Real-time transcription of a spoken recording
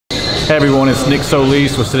Hey everyone, it's Nick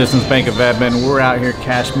Solis with Citizens Bank of Edmond. We're out here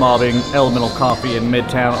cash mobbing Elemental Coffee in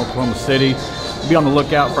Midtown, Oklahoma City. Be on the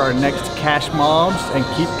lookout for our next cash mobs and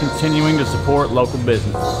keep continuing to support local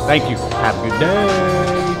business. Thank you. Have a good day.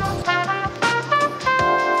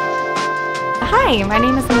 Hi, my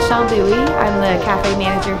name is Michelle Dewey. I'm the cafe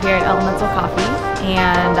manager here at Elemental Coffee,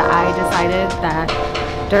 and I decided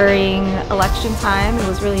that during election time it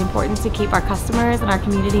was really important to keep our customers and our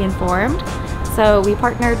community informed. So we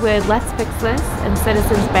partnered with Let's Fix This and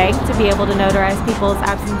Citizens Bank to be able to notarize people's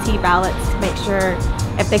absentee ballots to make sure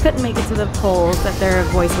if they couldn't make it to the polls that their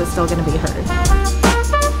voice was still going to be heard.